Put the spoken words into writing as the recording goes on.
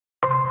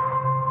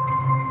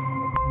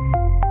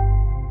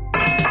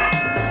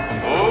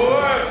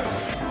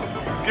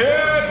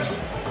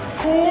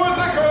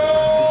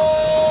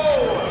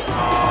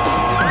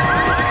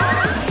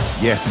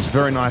Yes, it's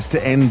very nice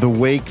to end the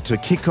week, to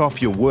kick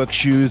off your work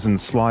shoes and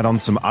slide on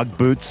some Ugg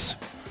boots.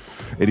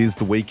 It is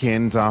the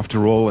weekend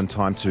after all, and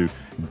time to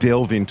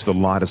delve into the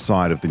lighter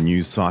side of the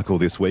news cycle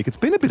this week. It's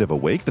been a bit of a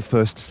week, the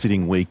first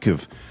sitting week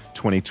of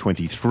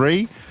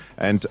 2023.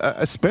 And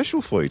a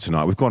special for you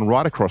tonight. We've gone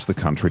right across the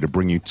country to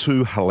bring you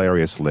two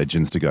hilarious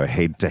legends to go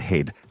head to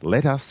head.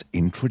 Let us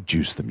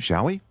introduce them,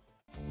 shall we?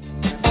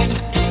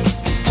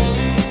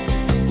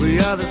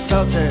 We are the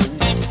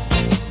Sultans.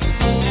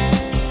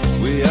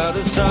 We are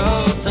the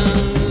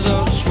Sultans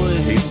of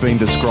Swing. He's been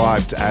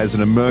described as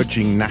an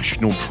emerging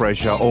national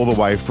treasure all the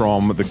way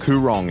from the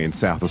Coorong in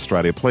South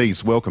Australia.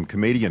 Please welcome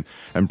comedian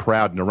and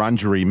proud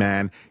Nurrunjeri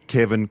man,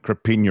 Kevin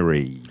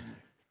Krapinuri.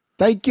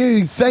 Thank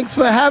you. Thanks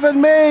for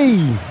having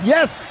me.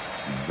 Yes.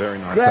 Very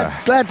nice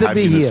glad to have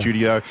be you in here. the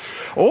studio.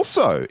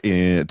 Also,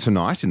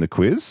 tonight in the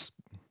quiz,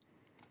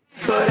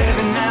 But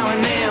every now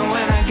and then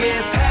when I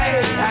get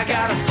paid, I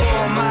gotta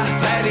spoil my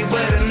baby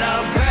with an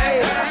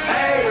upgrade.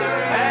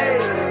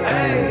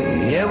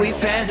 Hey. Yeah, we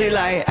fancy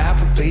like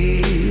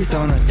Applebee's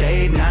on a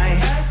date night.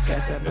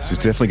 she's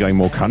definitely going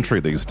more country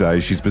these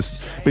days. She's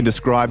been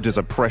described as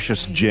a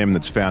precious gem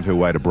that's found her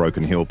way to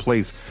Broken Hill.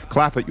 Please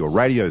clap at your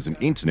radios and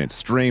internet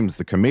streams,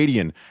 the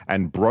comedian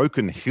and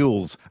Broken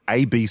Hill's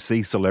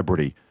ABC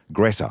celebrity,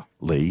 Greta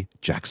Lee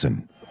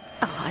Jackson.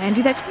 Oh,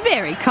 Andy, that's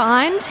very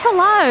kind.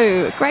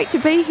 Hello. Great to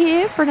be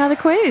here for another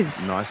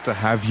quiz. Nice to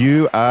have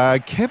you.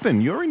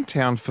 Kevin, you're in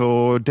town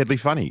for Deadly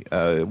Funny.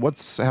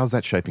 How's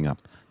that shaping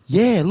up?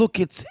 Yeah, look,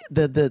 it's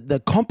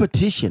the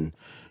competition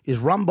is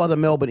run by the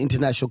Melbourne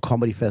International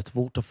Comedy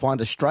Festival to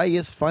find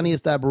Australia's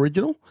funniest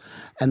Aboriginal,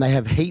 and they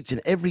have heats in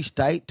every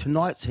state.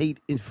 Tonight's heat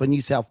is for New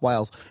South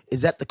Wales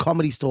is at the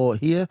Comedy Store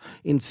here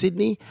in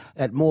Sydney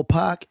at Moore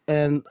Park,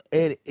 and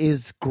it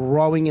is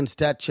growing in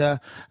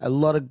stature. A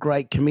lot of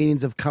great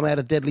comedians have come out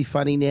of Deadly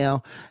Funny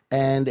now,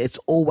 and it's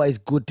always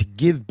good to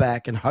give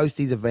back and host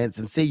these events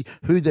and see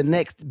who the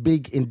next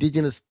big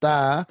Indigenous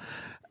star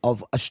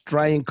of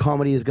Australian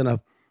comedy is going to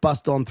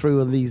bust on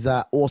through in these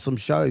awesome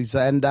shows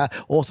and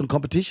awesome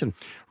competition.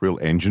 Real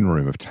engine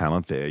room of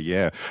talent there,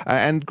 yeah.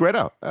 And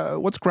Greta,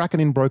 what's cracking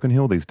in Broken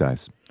Hill these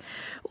days?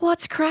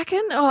 What's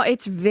cracking? Oh,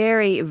 it's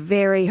very,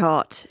 very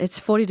hot. It's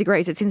 40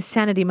 degrees. It's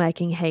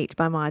insanity-making heat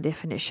by my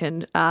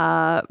definition.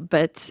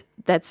 But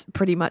that's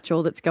pretty much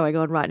all that's going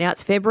on right now.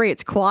 It's February,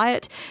 it's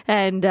quiet,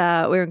 and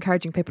we're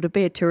encouraging people to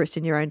be a tourist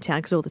in your own town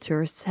because all the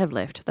tourists have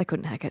left. They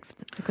couldn't hack it.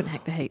 They couldn't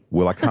hack the heat.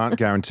 Well, I can't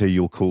guarantee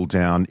you'll cool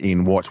down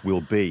in what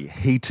will be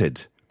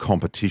heated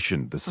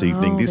competition this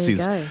evening. This there you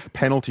is go.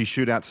 penalty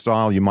shootout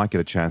style. You might get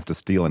a chance to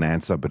steal an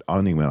answer, but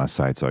only when I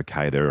say it's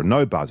okay. There are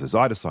no buzzers.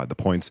 I decide the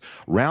points.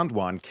 Round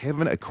one,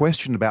 Kevin, a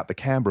question about the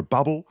Canberra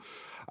bubble.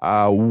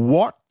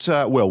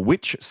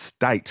 Which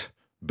state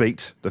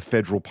beat the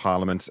federal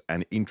parliament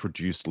and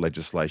introduced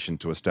legislation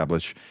to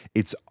establish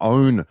its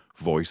own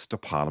voice to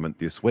parliament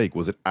this week?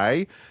 Was it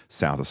A,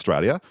 South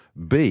Australia,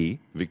 B,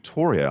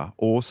 Victoria,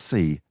 or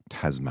C,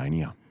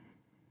 Tasmania?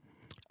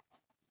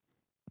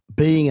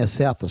 Being a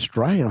South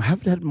Australian, I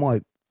haven't had my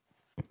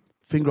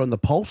finger on the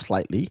pulse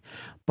lately,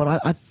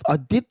 but I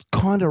did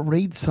kind of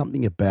read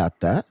something about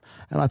that,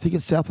 and I think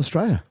it's South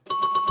Australia.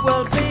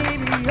 Well,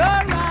 baby, you're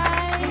right.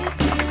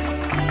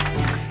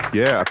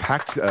 Yeah, a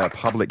packed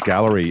public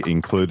gallery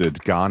included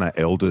Kaurna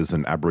elders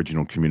and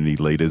Aboriginal community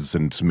leaders,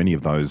 and many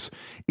of those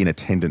in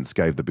attendance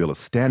gave the bill a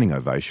standing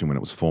ovation when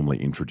it was formally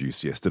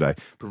introduced yesterday,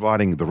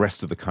 providing the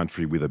rest of the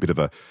country with a bit of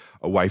a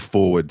way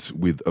forward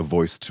with a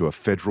voice to a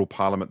federal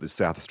parliament. The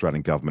South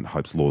Australian government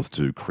hopes laws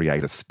to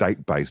create a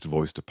state-based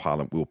voice to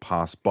parliament will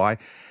pass by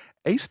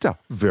Easter.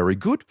 Very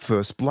good.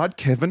 First blood,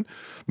 Kevin.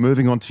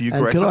 Moving on to you,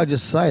 And Greta. can I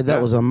just say,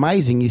 that was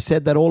amazing. You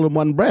said that all in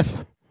one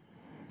breath.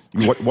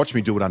 Watch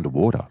me do it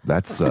underwater.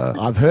 That's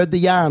I've heard the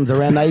yarns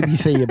around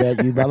ABC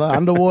about you, brother.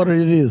 Underwater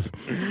it is.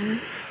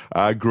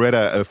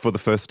 Greta, for the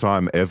first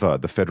time ever,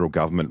 the federal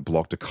government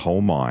blocked a coal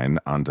mine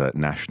under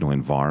national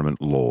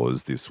environment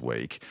laws this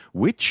week.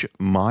 Which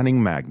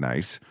mining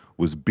magnate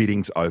was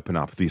bidding to open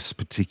up this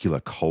particular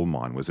coal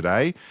mine? Was it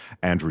A,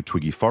 Andrew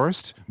Twiggy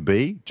Forrest,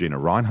 B, Gina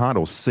Reinhardt,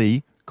 or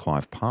C,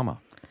 Clive Palmer?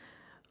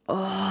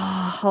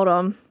 Oh, hold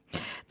on.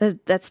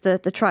 That's the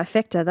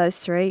trifecta, those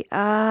three.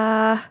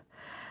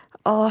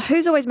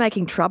 Who's always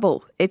making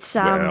trouble? It's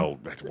okay,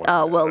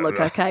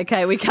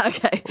 we can't.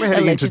 Okay, We're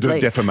heading into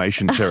allegedly.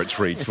 defamation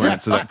territory to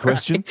answer that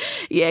question.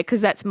 Yeah, because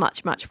that's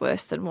much, much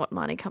worse than what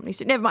mining companies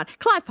do. Never mind.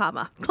 Clive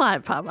Palmer.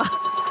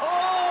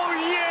 Oh,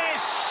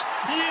 yes,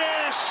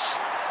 yes,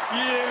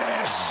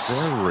 yes.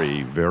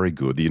 Very, very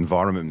good. The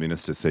Environment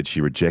Minister said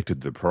she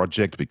rejected the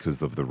project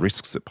because of the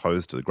risks it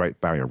posed to the Great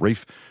Barrier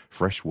Reef,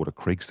 freshwater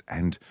creeks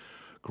and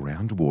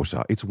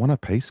groundwater. It's one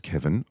apiece,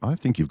 Kevin. I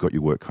think you've got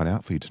your work cut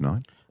out for you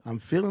tonight. I'm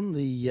feeling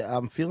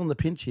the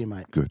pinch here,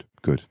 mate. Good.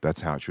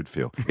 That's how it should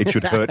feel. It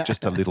should hurt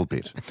just a little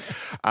bit.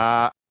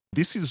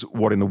 This is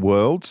what in the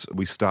world.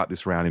 We start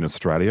this round in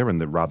Australia in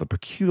the rather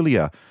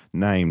peculiar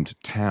named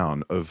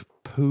town of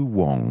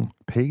Poowong,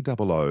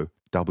 Poowong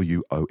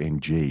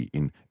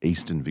in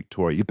eastern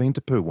Victoria. You've been to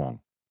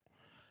Poowong?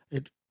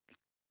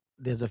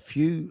 There's a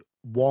few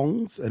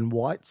Wongs and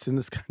Whites in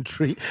this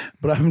country,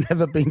 but I've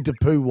never been to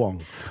Poo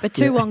Wong. But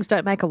two Wongs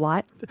don't make a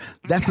white.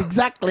 That's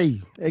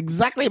exactly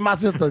my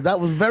sister. That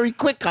was very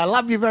quick. I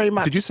love you very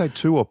much. Did you say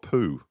two or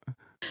poo?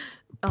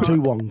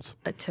 Two Wongs?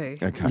 Two.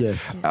 Okay.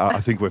 Yes.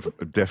 I think we've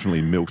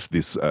definitely milked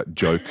this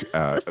joke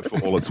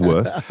for all it's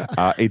worth.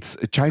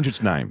 It changed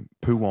its name.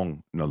 Poo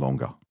Wong no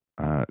longer.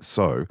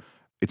 So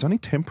it's only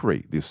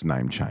temporary, this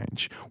name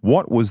change.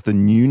 What was the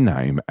new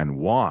name and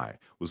why?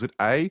 Was it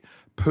A,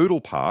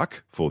 Poodle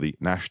Park for the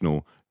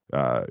National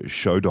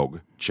Show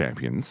Dog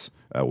Champions,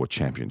 or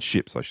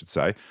Championships, I should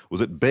say?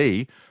 Was it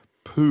B,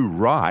 Pooh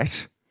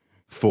Right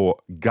for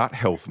Gut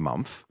Health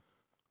Month?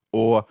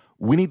 Or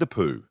Winnie the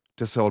Pooh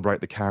to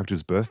celebrate the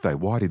character's birthday?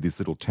 Why did this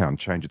little town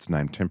change its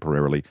name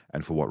temporarily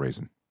and for what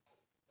reason?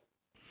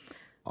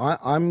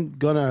 I'm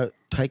going to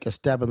take a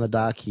stab in the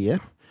dark here,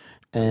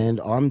 and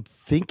I'm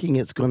thinking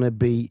it's going to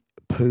be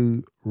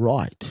Pooh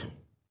Right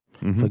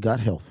for gut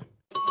health.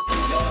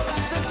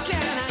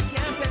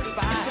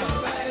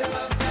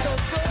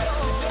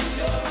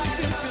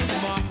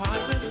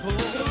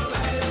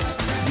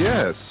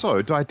 Yeah,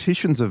 so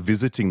dietitians are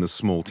visiting the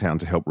small town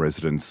to help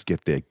residents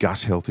get their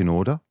gut health in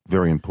order.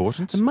 Very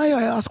important. And may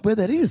I ask where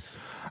that is?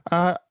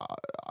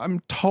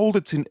 I'm told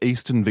it's in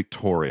eastern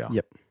Victoria.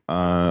 Yep.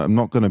 I'm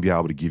not going to be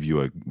able to give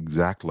you an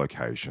exact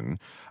location.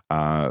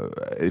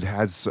 It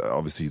has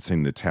obviously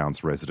seen the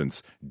town's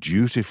residents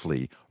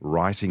dutifully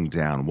writing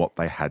down what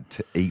they had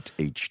to eat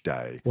each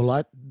day.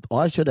 Well,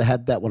 I should have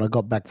had that when I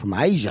got back from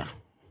Asia.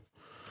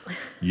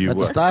 You At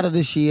the start of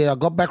this year, I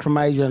got back from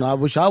Asia, and I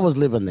wish I was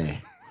living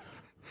there.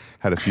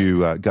 had a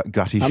few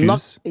gut issues. I'm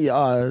not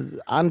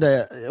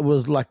it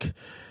was like,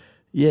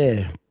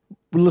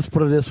 let's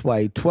put it this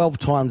way, 12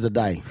 times a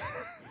day.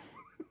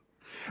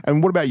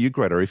 And what about you,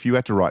 Greta? If you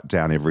had to write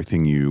down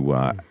everything you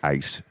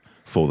ate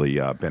for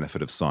the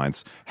benefit of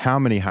science, how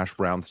many hash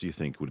browns do you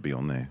think would be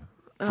on there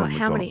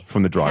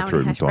from the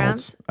drive-through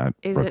McDonald's at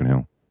Broken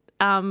Hill?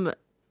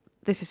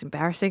 This is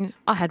embarrassing.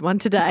 I had one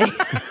today.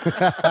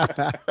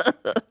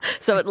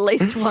 So at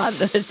least one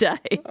a day.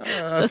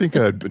 I think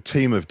a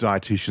team of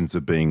dietitians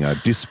are being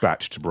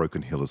dispatched to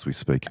Broken Hill as we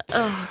speak.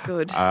 Oh,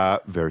 good.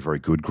 Very, very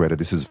good, Greta.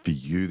 This is for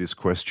you, this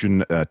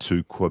question,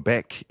 to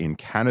Quebec in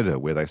Canada,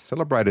 where they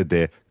celebrated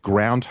their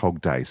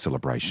Groundhog Day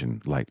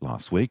celebration late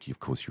last week. Of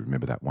course, you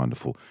remember that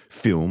wonderful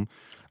film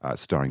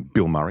starring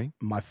Bill Murray.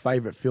 My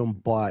favourite film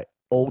by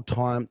all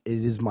time.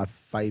 It is my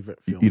favourite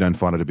film. You don't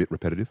find it a bit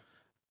repetitive?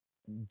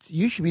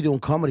 You should be doing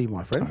comedy,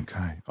 my friend.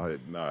 Okay,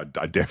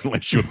 I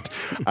definitely shouldn't.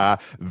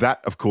 That,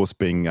 of course,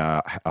 being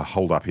a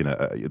hold up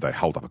they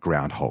hold up a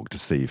groundhog to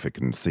see if it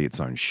can see its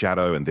own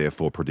shadow and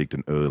therefore predict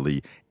an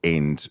early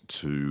end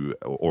to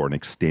or an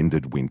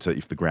extended winter.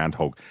 If the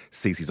groundhog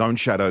sees his own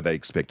shadow, they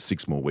expect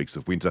 6 more weeks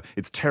of winter.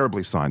 It's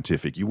terribly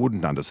scientific. You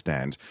wouldn't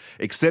understand,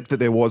 except that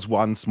there was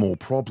one small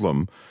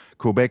problem.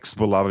 Quebec's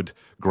beloved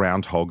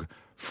groundhog,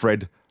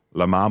 Fred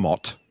La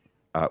Marmotte,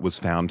 was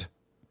found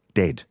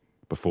dead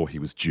before he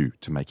was due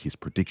to make his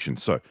prediction.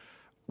 So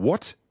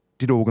what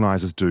did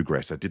organisers do,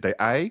 Greta? Did they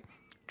A,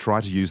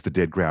 try to use the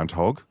dead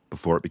groundhog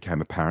before it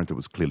became apparent that it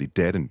was clearly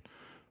dead and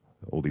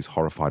all these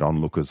horrified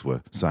onlookers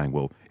were saying,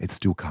 well, it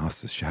still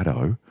casts a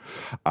shadow?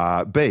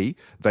 B,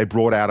 they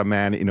brought out a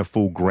man in a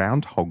full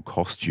groundhog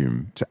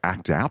costume to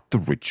act out the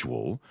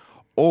ritual?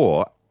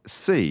 Or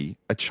C,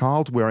 a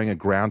child wearing a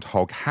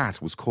groundhog hat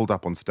was called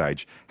up on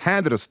stage,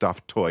 handed a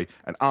stuffed toy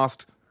and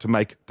asked to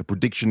make the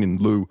prediction in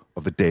lieu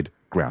of the dead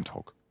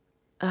groundhog?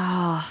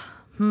 I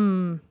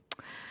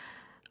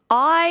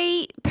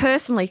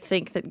personally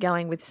think that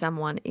going with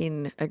someone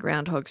in a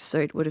groundhog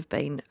suit would have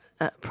been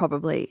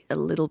probably a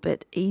little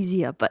bit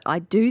easier, but I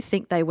do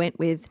think they went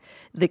with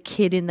the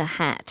kid in the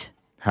hat.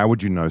 How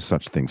would you know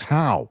such things?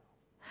 How?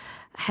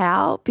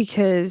 How?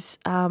 Because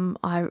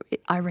I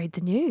read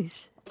the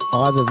news.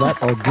 Either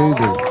that or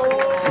Google.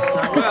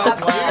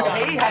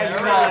 He has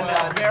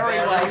done very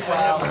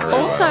well.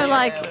 Also,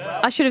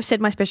 I should have said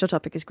my special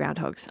topic is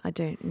groundhogs. I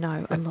do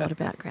know a lot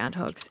about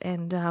groundhogs,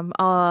 and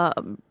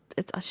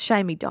it's a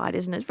shame he died,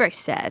 isn't it? It's very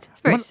sad. It's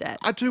very sad.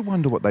 I do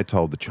wonder what they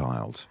told the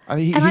child. I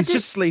mean, And I he's do-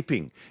 just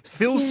sleeping.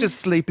 Phil's just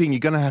sleeping.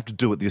 You're going to have to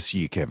do it this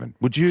year, Kevin.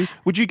 Would you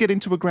get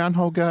into a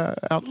groundhog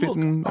outfit Look,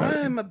 and I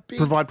am a big,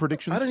 provide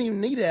predictions? I don't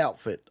even need an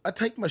outfit. I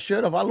take my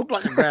shirt off. I look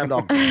like a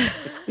groundhog.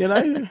 You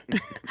know?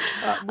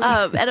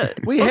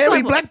 We Also,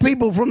 hairy black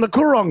people from the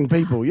Coorong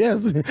people,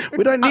 yes.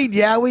 We don't need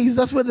yowies.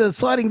 That's where the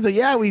sightings of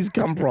yowies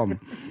come from.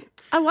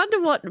 I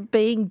wonder what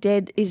being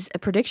dead is a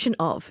prediction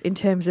of in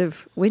terms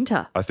of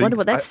winter. I wonder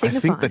what that signifies.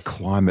 I think the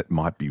climate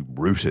might be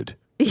rooted.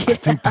 Yeah, I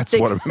think that's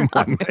what so. it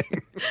might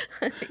mean.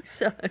 I think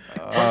so.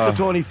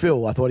 Punxsutawney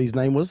Phil, I thought his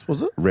name was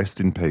it? Rest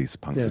in peace,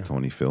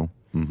 Punxsutawney Phil.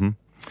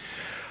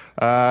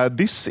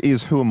 This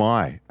is Who Am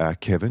I,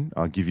 Kevin?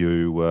 I'll give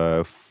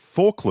you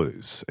 4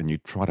 clues and you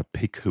try to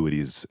pick who it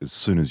is as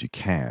soon as you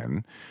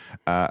can.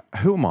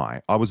 Who am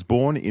I? I was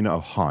born in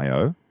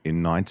Ohio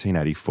in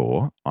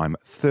 1984. I'm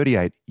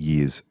 38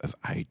 years of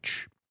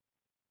age.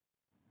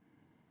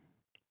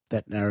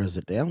 That narrows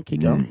it down.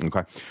 Keep going.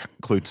 Okay.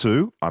 Clue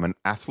 2, I'm an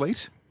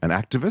athlete, an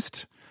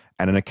activist,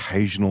 and an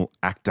occasional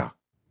actor.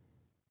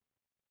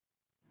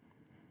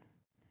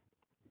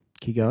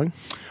 Keep going.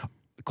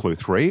 Clue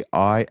 3,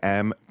 I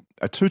am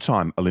a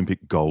 2-time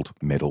Olympic gold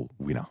medal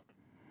winner.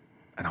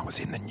 And I was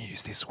in the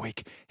news this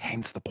week,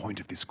 hence the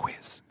point of this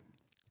quiz.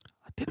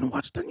 I didn't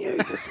watch the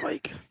news this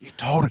week. You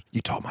told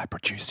my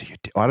producer you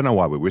did. I don't know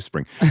why we're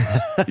whispering.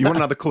 You want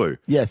another clue?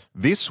 Yes.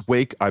 This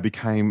week I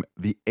became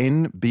the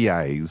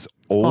NBA's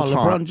Oh,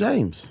 all-time... LeBron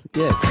James.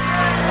 Yes.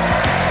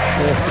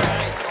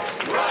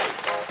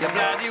 You're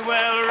bloody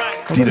well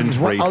right. Didn't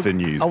read the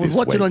news I was this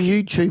watching on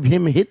week. YouTube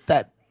him hit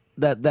that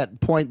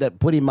point that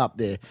put him up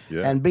there.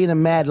 Yeah. And being a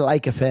mad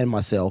Laker fan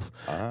myself,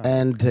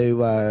 and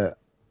to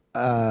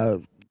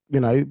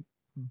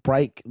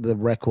break the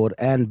record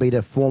and beat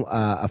a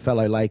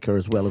fellow Laker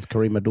as well as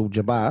Kareem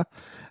Abdul-Jabbar,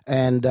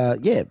 and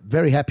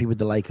very happy with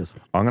the Lakers.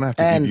 I'm going to have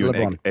to And give you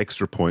an LeBron.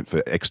 extra point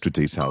for extra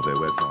detail there.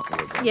 Where's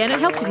that? Yeah, and it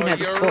helps if you know the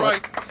You're sport.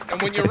 right.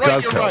 And when you're It right,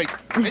 does you're help.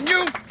 right. And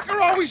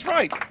you're always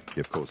right.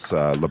 Yeah, of course,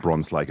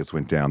 LeBron's Lakers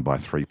went down by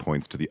 3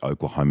 points to the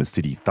Oklahoma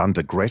City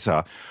Thunder.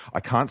 Greta, I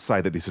can't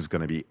say that this is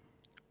going to be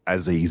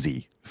as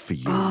easy for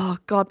you. Oh,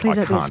 God, please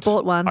I don't be a can't.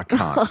 sport one. I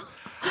can't.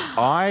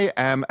 I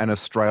am an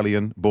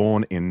Australian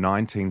born in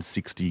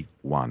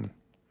 1961.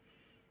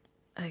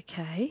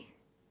 Okay.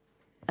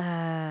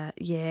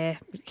 Yeah,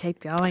 keep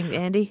going,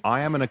 Andy.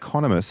 I am an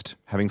economist,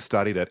 having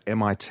studied at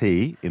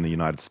MIT in the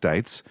United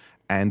States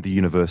and the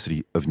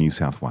University of New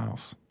South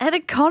Wales. An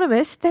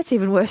economist? That's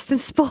even worse than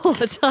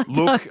sport. I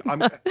Look,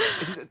 don't-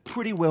 it's a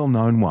pretty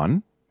well-known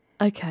one.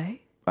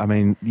 Okay. I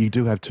mean, you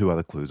do have 2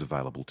 other clues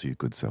available to your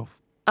good self.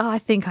 I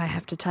think I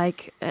have to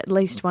take at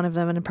least one of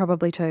them and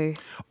probably 2.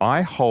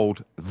 I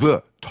hold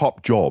the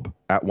top job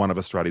at one of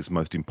Australia's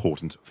most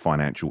important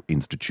financial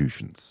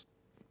institutions.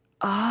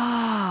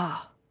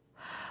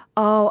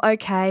 Oh,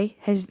 okay.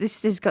 Has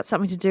this got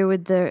something to do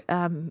with the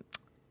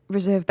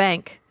Reserve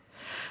Bank?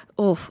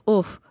 Oof.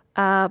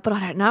 But I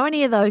don't know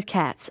any of those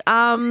cats.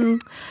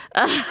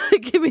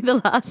 Give me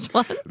the last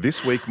one.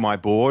 This week, my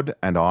board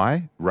and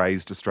I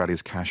raised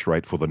Australia's cash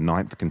rate for the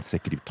 9th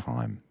consecutive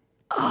time.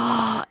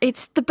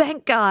 It's the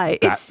bank guy.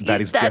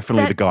 That is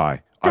definitely the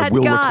guy. I that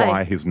will guy.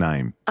 require his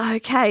name.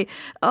 Okay.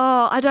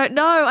 Oh, I don't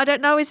know. I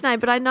don't know his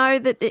name, but I know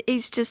that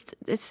he's just.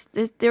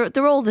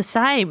 They're all the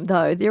same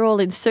though. They're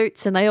all in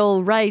suits and they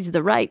all raise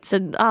the rates.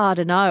 And I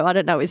don't know. I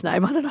don't know his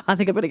name. I don't know. I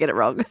think I'm going to get it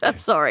wrong. I'm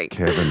sorry.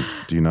 Kevin,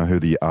 do you know who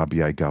the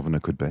RBA governor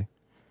could be?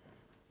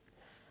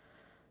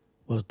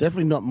 Well, it's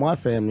definitely not my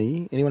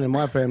family, anyone in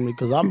my family,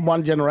 because I'm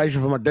one generation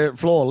from a dirt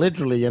floor,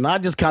 literally, and I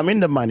just come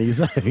into money.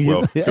 So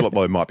Well, Philip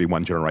Lowe might be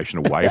one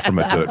generation away from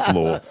a dirt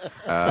floor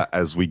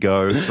as we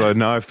go. So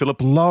no, Philip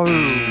Lowe.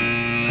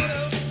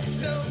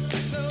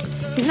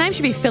 His name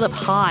should be Philip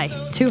High.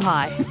 Too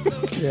high.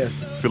 yes.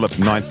 Philip,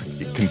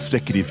 9th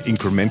consecutive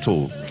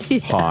incremental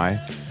high.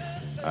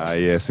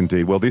 Yes,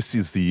 indeed. Well, this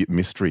is the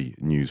mystery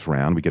news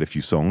round. We get a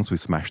few songs. We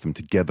smash them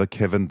together.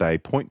 Kevin, they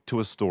point to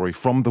a story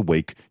from the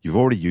week. You've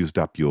already used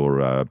up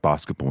your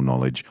basketball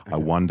knowledge. I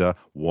wonder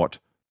what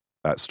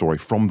story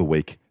from the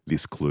week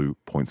this clue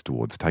points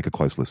towards. Take a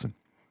close listen.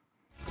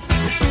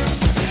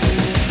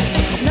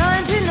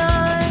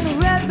 99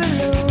 red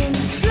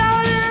balloons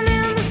floating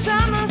in the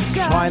summer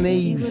sky.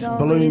 Chinese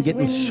balloon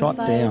getting shot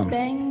down.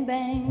 Bang,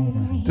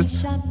 bang. Just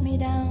Shot me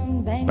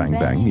down. Bang, Bang,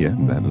 bang. Yeah,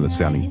 that's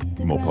sounding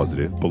more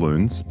positive.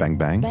 Balloons. Bang,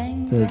 bang.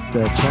 The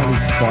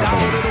Chinese spy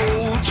balloon.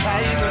 Old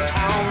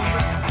Chinatown.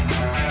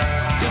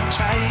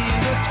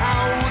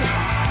 Chinatown.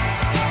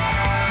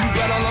 You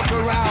better look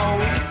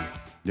around.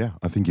 Yeah,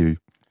 I think you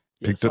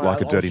picked it Sorry,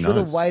 like a dirty I should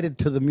nose. have waited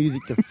to the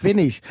music to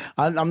finish.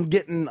 I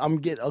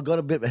got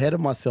a bit ahead of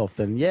myself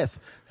then. Yes,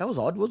 that was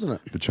odd, wasn't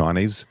it? The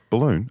Chinese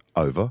balloon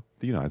over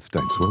the United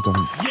States. Well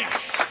done.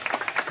 Yes.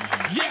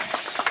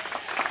 Yes.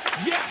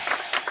 Yes.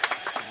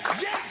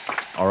 Yes.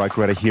 All right,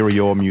 Greta, here are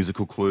your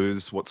musical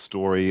clues. What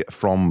story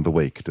from the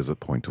week does it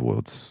point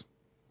towards?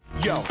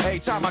 Yo, every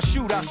time I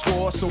shoot, I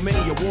score so many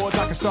awards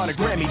I can start a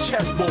Grammy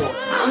chessboard.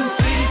 I'm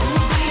free to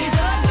be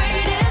the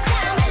greatest,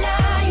 I'm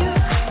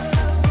alive.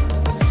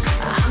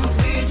 I'm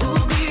free to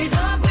be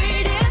the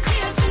greatest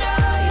here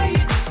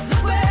tonight. The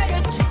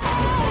greatest.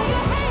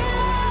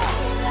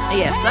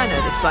 Yes, I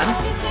know this one.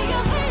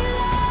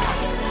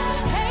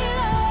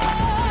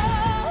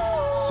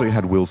 So you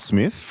had Will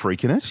Smith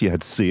freaking it. You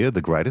had Sia,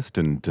 the greatest,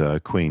 and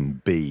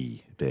Queen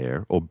Bee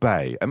there, or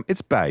Bay.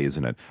 It's Bay,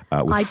 isn't it?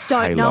 With I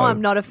don't know. Halo. I'm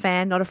not a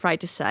fan. Not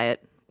afraid to say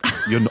it.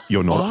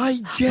 You're not. I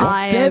just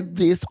I said am-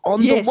 this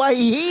on Yes. the way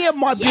here,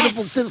 my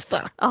beautiful Yes.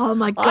 sister. Oh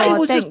my God! I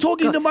was thank just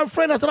talking God. to my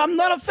friend. I said, I'm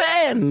not a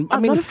fan.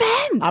 I'm not a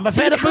fan. I'm a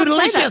fan You of can't say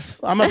that. Bootylicious.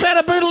 I'm a fan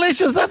of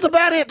Bootylicious. That's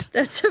about it.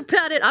 That's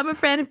about it. I'm a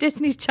fan of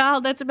Destiny's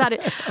Child. That's about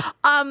it.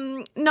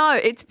 No,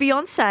 it's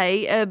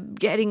Beyonce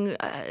getting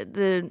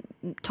the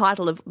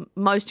title of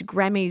most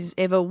Grammys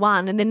ever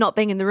won, and then not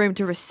being in the room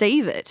to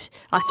receive it.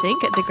 I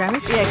think at the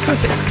Grammys.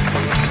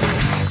 Yeah,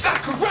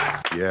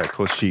 Yeah, of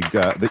course. She,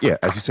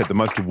 as you said, the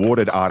most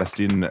awarded artist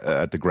in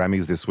at the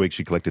Grammys this week.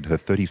 She collected her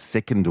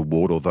 32nd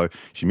award, although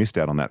she missed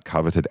out on that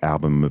coveted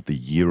Album of the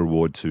Year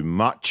award too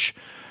much.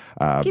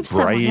 Give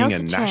someone Braying else a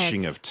and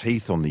gnashing chance. of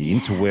teeth on the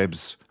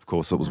interwebs. Of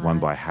course, it was won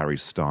by Harry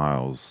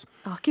Styles.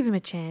 Oh, give him a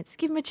chance.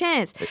 Give him a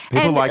chance. People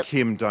And, like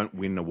him don't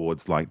win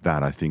awards like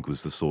that, I think,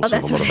 was the source of a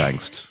that's lot of what-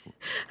 angst.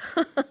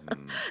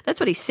 That's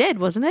what he said,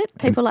 wasn't it?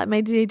 People like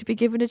me need to be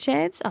given a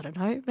chance. I don't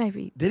know.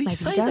 Maybe. Did he maybe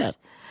say does. that?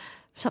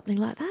 Something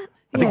like that.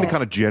 I think the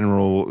kind of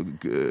general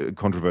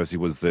controversy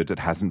was that it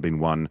hasn't been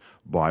won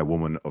by a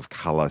woman of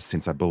colour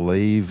since, I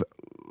believe,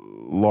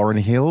 Lauryn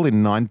Hill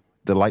in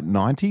the late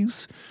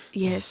 90s.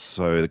 Yes.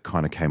 So it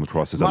kind of came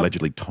across as My-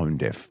 allegedly tone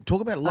deaf. Talk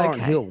about Lauryn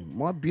Okay. Hill,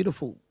 my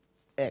beautiful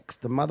ex,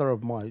 the mother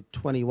of my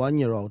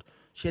 21-year-old.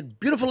 She had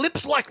beautiful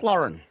lips like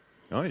Lauren.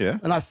 Oh, yeah.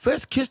 And I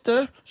first kissed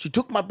her, she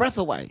took my breath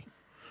away.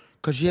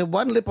 Because she had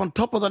one lip on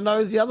top of the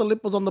nose, the other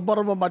lip was on the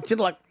bottom of my chin,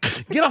 like,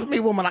 get off me,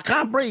 woman, I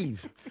can't breathe.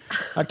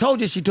 I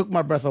told you she took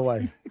my breath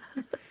away.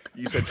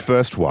 You said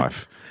first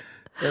wife.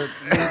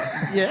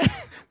 Yeah,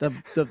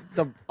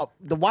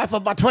 the wife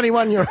of my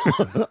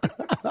 21-year-old.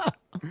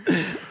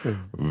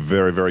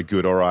 Very, very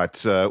good. All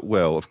right.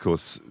 Well, of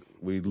course,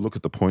 we look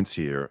at the points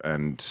here,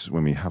 and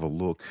when we have a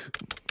look,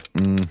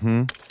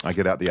 I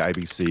get out the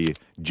ABC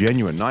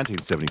Genuine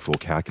 1974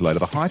 calculator,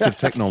 the height of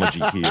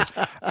technology here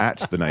at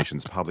the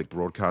nation's public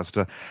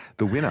broadcaster.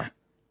 The winner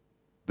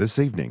this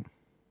evening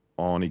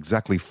on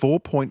exactly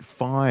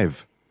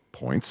 4.5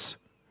 points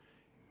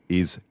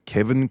is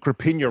Kevin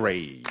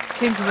Crepignery.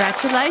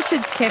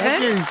 Congratulations,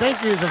 Kevin.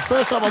 Thank you. It's the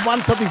first time I've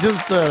won something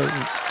since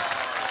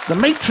the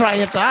meat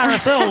tray at the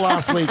RSL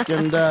last week.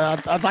 And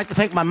I'd like to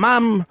thank my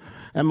mum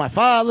and my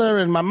father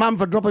and my mum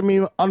for dropping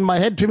me on my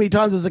head too many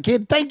times as a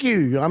kid. Thank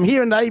you. I'm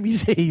here in the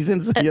ABC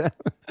since, you know.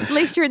 At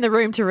least you're in the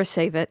room to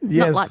receive it.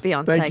 Yes, Not like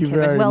Beyonce, thank you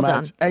Kevin. very Well much.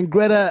 done. And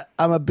Greta,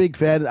 I'm a big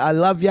fan. I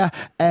love you,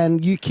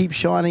 and you keep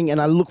shining, and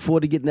I look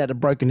forward to getting out of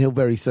Broken Hill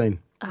very soon.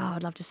 Oh,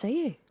 I'd love to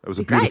see you. It was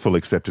a Be great. beautiful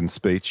acceptance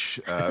speech.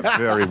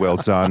 Very well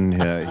done.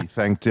 He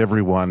thanked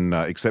everyone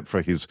except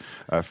for his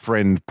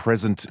friend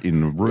present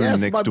in the room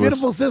Yes, next my to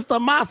beautiful us. sister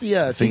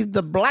Marcia. She's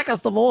the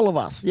blackest of all of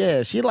us.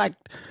 Yeah, she like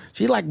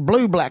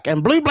blue black,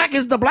 and blue black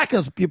is the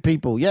blackest, you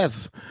people.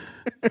 Yes,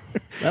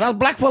 and us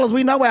black fellas,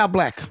 we know our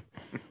black.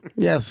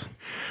 Yes.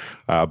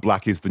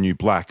 Black is the new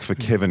black for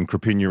Kevin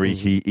Crepignery.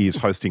 He is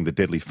hosting the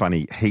Deadly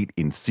Funny Heat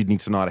in Sydney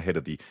tonight ahead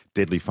of the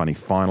Deadly Funny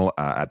final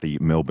at the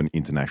Melbourne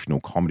International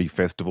Comedy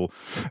Festival.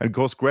 And of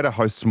course, Greta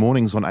hosts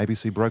mornings on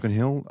ABC Broken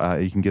Hill.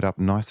 You can get up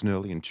nice and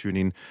early and tune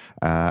in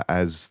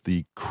as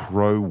the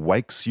crow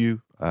wakes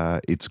you.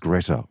 It's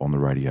Greta on the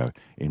radio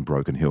in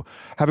Broken Hill.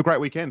 Have a great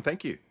weekend.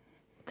 Thank you.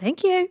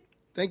 Thank you.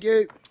 Thank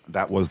you.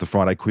 That was the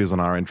Friday quiz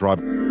on RN Drive.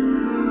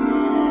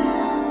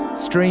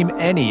 Stream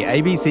any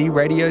ABC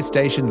radio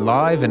station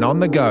live and on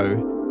the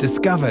go.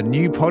 Discover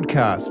new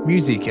podcasts,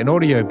 music and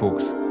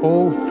audiobooks,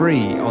 all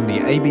free on the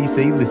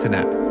ABC Listen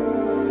app.